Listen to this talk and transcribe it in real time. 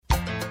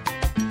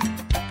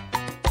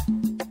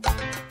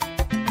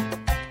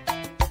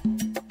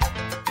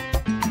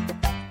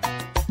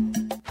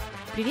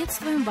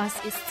Приветствуем вас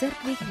из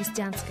Церкви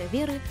Христианской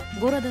Веры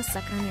города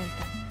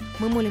Сакраменто.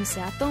 Мы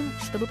молимся о том,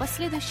 чтобы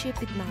последующие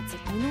 15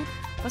 минут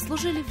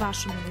послужили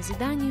вашему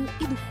назиданию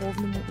и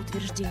духовному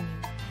утверждению.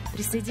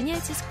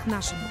 Присоединяйтесь к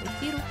нашему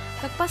эфиру,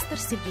 как пастор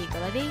Сергей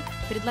Головей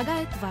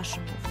предлагает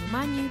вашему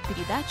вниманию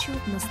передачу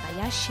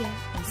 «Настоящая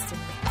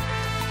истина».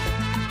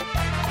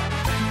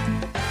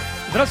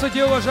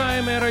 Здравствуйте,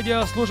 уважаемые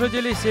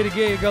радиослушатели!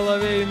 Сергей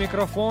Головей у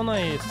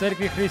микрофона. И из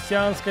Церкви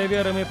Христианской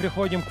Веры мы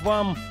приходим к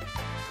вам,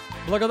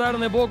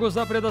 благодарны Богу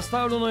за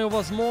предоставленную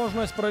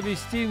возможность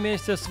провести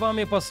вместе с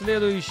вами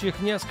последующих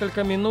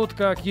несколько минут,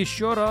 как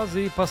еще раз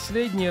и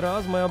последний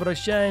раз мы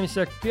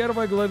обращаемся к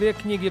первой главе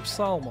книги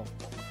Псалмов.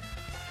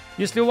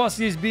 Если у вас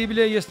есть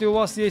Библия, если у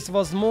вас есть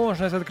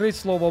возможность открыть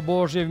Слово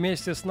Божье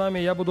вместе с нами,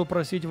 я буду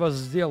просить вас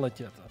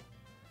сделать это.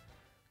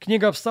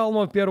 Книга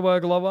Псалмов, 1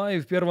 глава, и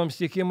в 1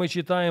 стихе мы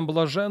читаем: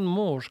 «Блажен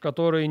муж,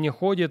 который не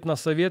ходит на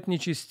совет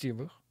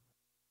нечестивых,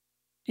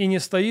 и не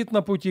стоит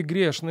на пути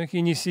грешных,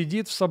 и не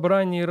сидит в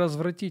собрании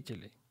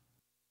развратителей.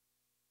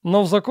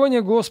 Но в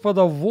законе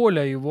Господа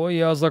воля его, и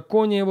о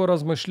законе его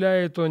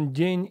размышляет он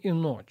день и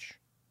ночь.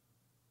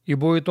 И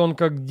будет он,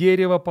 как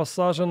дерево,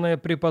 посаженное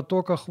при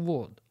потоках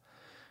вод,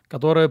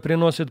 которое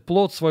приносит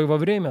плод свой во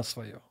время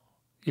свое,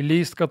 и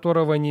лист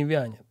которого не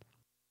вянет.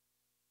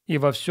 И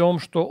во всем,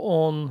 что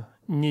он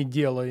не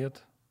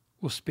делает,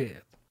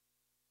 успеет».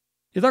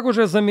 Итак,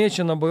 уже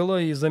замечено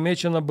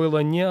было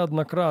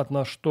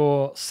неоднократно,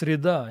 что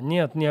среда,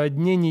 нет, не о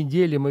дне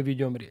недели мы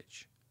ведем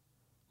речь.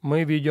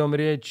 Мы ведем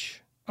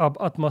речь об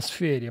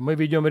атмосфере, мы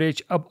ведем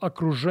речь об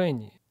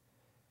окружении.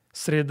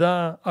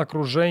 Среда,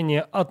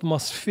 окружение,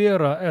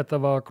 атмосфера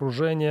этого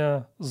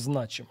окружения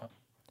значима.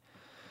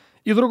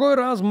 И другой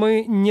раз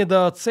мы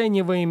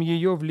недооцениваем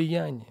ее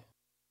влияние.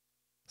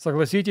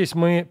 Согласитесь,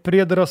 мы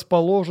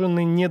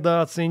предрасположены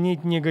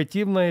недооценить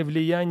негативное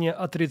влияние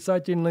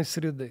отрицательной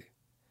среды.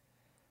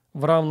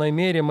 В равной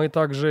мере мы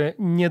также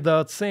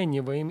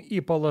недооцениваем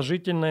и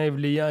положительное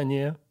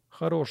влияние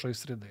хорошей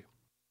среды.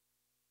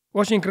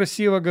 Очень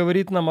красиво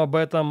говорит нам об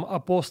этом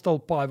апостол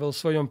Павел в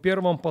своем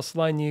первом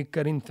послании к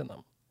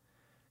Коринфянам.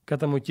 К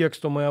этому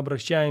тексту мы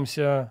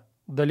обращаемся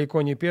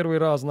далеко не первый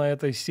раз на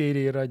этой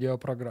серии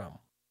радиопрограмм.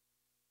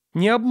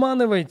 «Не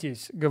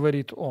обманывайтесь, —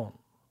 говорит он,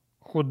 —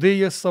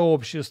 худые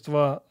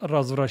сообщества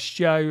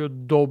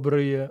развращают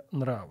добрые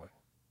нравы».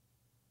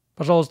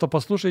 Пожалуйста,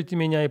 послушайте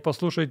меня и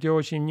послушайте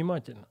очень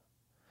внимательно.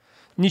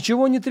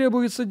 Ничего не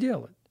требуется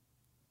делать.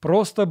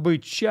 Просто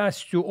быть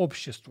частью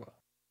общества.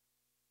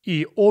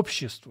 И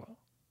общество,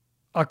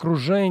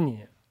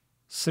 окружение,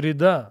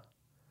 среда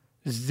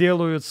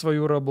сделают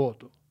свою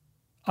работу,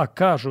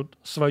 окажут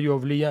свое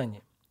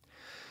влияние.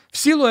 В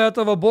силу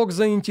этого Бог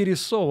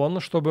заинтересован,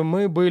 чтобы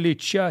мы были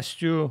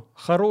частью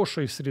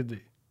хорошей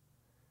среды.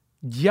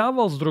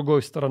 Дьявол, с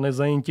другой стороны,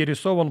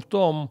 заинтересован в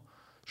том,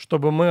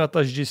 чтобы мы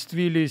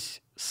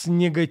отождествились с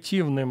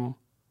негативным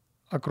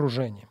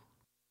окружением.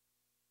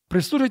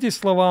 Прислушайтесь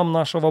к словам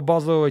нашего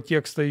базового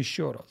текста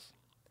еще раз.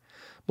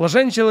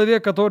 «Блажен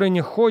человек, который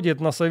не ходит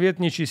на совет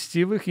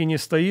нечестивых и не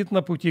стоит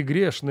на пути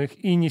грешных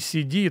и не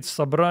сидит в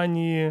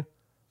собрании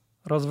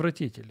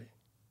развратителей».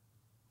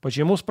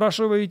 Почему,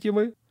 спрашиваете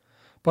вы?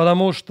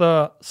 Потому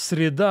что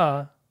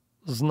среда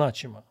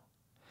значима.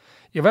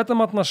 И в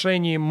этом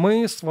отношении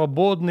мы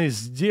свободны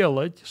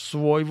сделать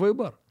свой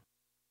выбор.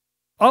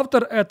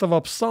 Автор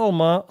этого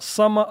псалма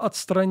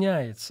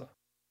самоотстраняется.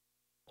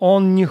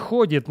 Он не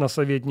ходит на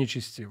совет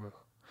нечестивых.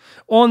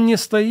 Он не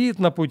стоит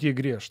на пути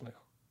грешных.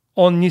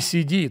 Он не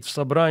сидит в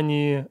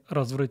собрании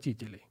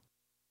развратителей.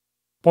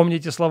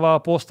 Помните слова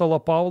апостола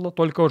Павла,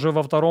 только уже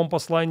во втором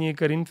послании к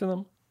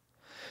Коринфянам?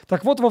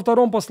 Так вот, во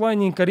втором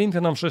послании к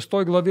Коринфянам, в 6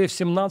 главе, в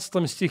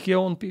 17 стихе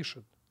он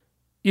пишет: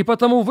 «И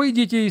потому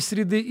выйдите из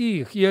среды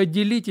их, и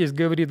отделитесь,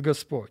 говорит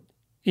Господь,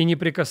 и не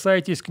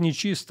прикасайтесь к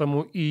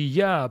нечистому, и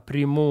я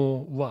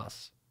приму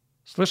вас».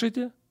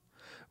 Слышите?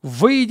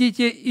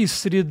 Выйдите из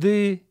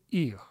среды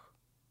их.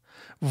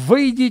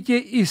 Выйдите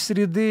из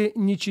среды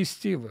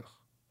нечестивых.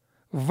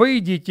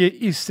 Выйдите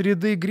из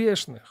среды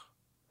грешных.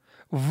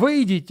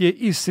 Выйдите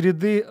из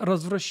среды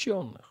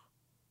развращенных.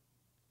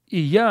 И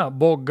я,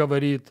 Бог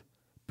говорит,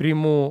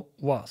 приму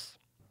вас.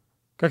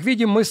 Как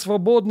видим, мы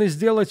свободны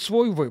сделать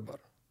свой выбор,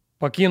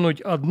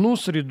 покинуть одну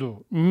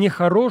среду,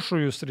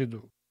 нехорошую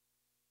среду,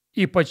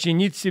 и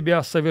подчинить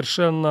себя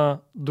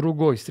совершенно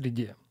другой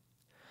среде.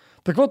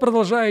 Так вот,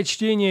 продолжая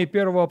чтение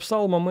первого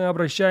псалма, мы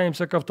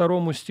обращаемся ко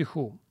второму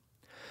стиху.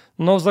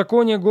 «Но в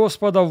законе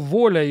Господа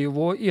воля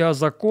его, и о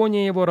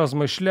законе его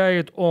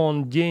размышляет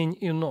он день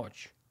и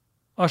ночь».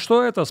 А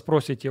что это,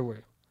 спросите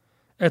вы?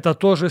 Это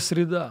тоже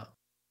среда.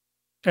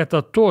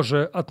 Это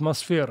тоже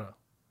атмосфера.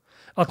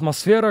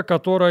 Атмосфера,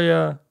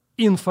 которая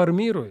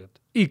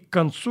информирует и к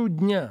концу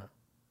дня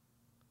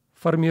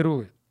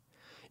формирует.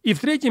 И в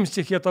 3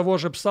 стихе того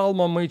же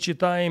псалма мы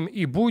читаем: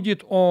 «И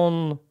будет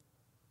он,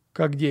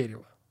 как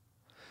дерево».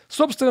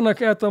 Собственно,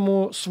 к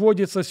этому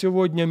сводится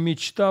сегодня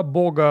мечта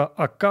Бога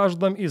о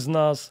каждом из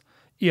нас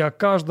и о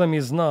каждом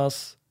из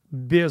нас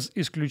без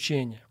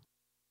исключения.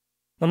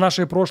 На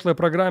нашей прошлой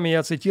программе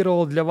я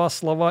цитировал для вас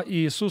слова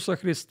Иисуса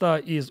Христа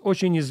из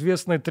очень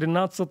известной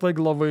 13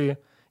 главы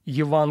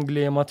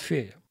Евангелия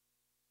Матфея.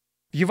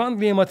 В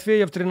Евангелии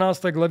Матфея в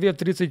 13 главе, в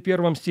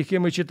 31 стихе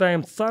мы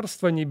читаем: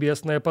 «Царство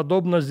небесное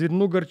подобно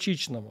зерну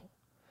горчичному,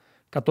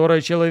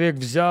 которое человек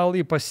взял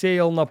и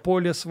посеял на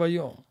поле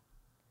своем,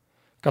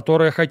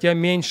 которое, хотя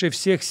меньше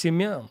всех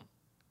семян,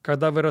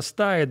 когда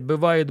вырастает,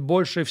 бывает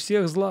больше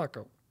всех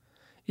злаков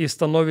и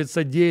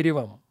становится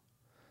деревом,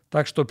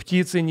 так что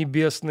птицы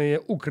небесные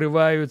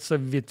укрываются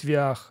в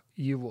ветвях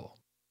его».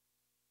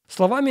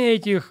 Словами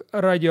этих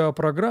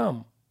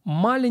радиопрограмм,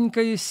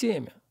 маленькое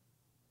семя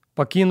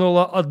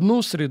покинуло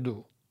одну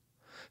среду,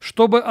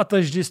 чтобы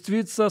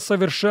отождествиться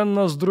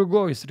совершенно с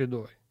другой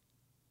средой.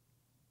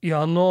 И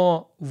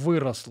оно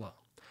выросло.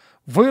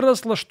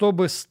 Выросло,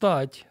 чтобы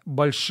стать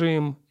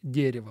большим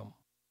деревом.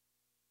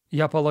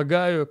 Я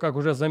полагаю, как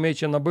уже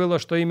замечено было,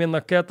 что именно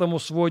к этому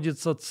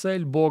сводится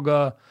цель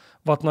Бога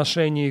в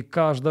отношении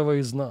каждого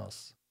из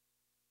нас.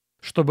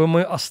 Чтобы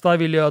мы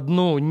оставили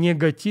одну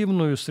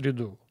негативную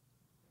среду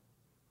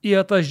и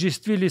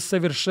отождествились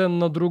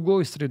совершенно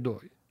другой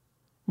средой.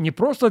 Не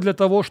просто для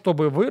того,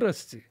 чтобы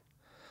вырасти,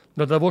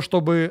 для того,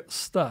 чтобы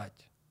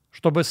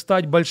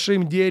стать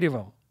большим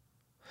деревом,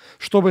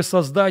 чтобы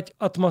создать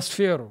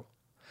атмосферу,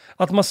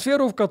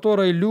 в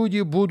которой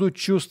люди будут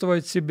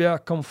чувствовать себя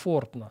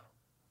комфортно,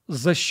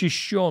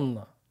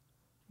 защищенно,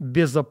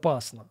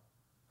 безопасно,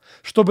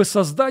 чтобы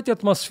создать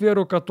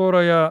атмосферу,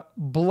 которая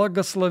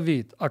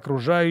благословит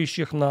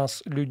окружающих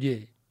нас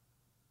людей.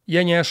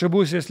 Я не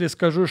ошибусь, если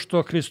скажу,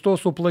 что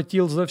Христос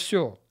уплатил за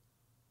все,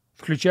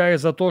 включая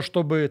за то,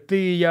 чтобы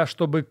ты и я,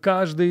 чтобы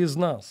каждый из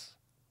нас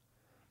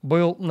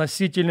был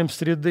носителем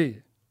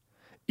среды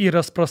и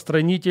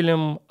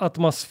распространителем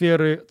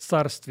атмосферы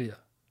царствия.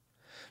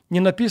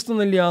 Не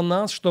написано ли о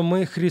нас, что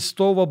мы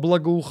Христово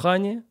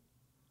благоухание?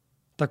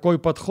 Такой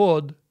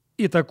подход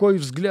и такой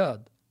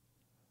взгляд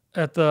 –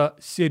 это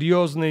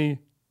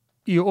серьезный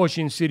и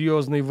очень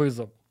серьезный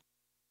вызов.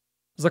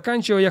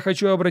 Заканчивая, я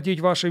хочу обратить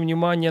ваше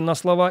внимание на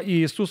слова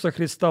Иисуса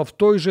Христа в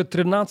той же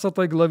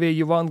 13 главе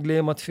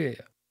Евангелия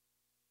Матфея,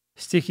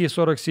 стихи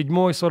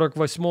 47,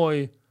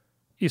 48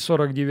 и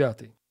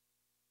 49.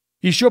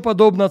 «Еще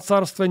подобно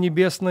Царство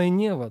Небесное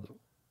неводу,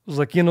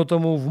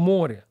 закинутому в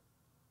море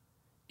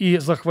и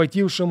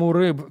захватившему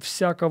рыб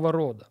всякого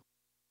рода,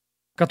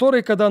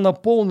 который, когда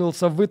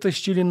наполнился,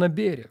 вытащили на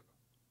берег,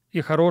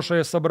 и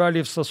хорошее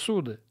собрали в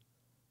сосуды,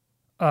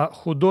 а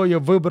худое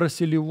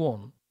выбросили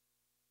вон.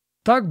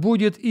 Так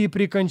будет и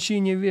при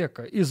кончине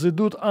века.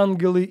 Изыдут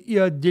ангелы и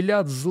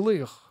отделят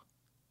злых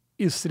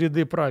из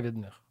среды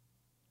праведных».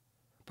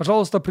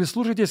 Пожалуйста,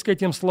 прислушайтесь к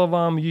этим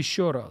словам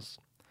еще раз.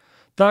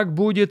 Так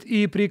будет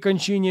и при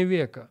кончине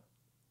века.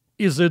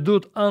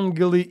 Изыдут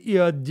ангелы и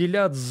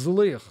отделят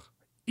злых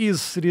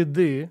из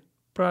среды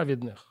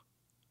праведных.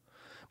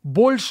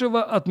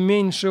 Большего от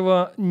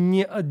меньшего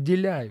не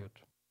отделяют.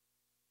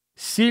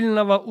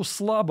 Сильного у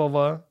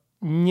слабого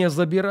не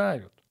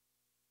забирают.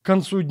 К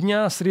концу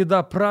дня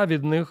среда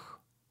праведных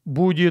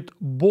будет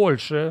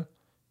больше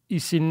и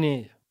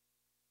сильнее.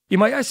 И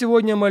моя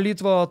сегодня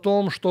молитва о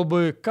том,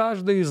 чтобы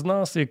каждый из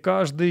нас и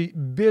каждый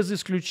без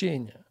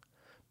исключения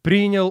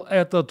принял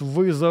этот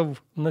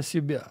вызов на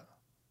себя.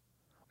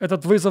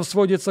 Этот вызов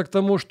сводится к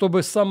тому,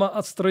 чтобы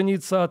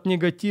самоотстраниться от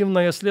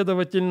негативной, а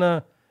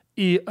следовательно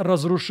и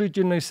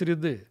разрушительной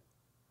среды.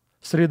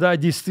 Среда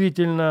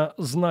действительно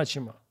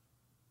значима.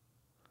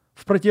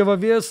 В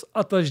противовес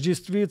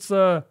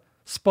отождествиться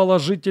с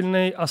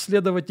положительной, а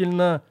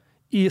следовательно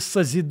и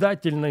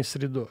созидательной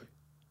средой,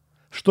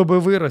 чтобы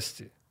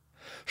вырасти,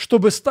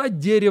 чтобы стать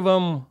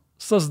деревом,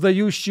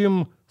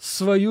 создающим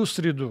свою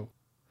среду,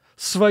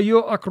 свое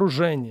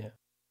окружение,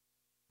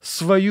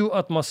 свою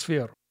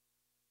атмосферу,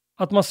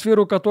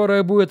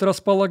 которая будет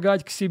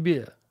располагать к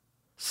себе,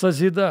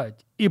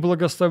 созидать и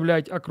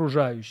благословлять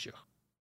окружающих.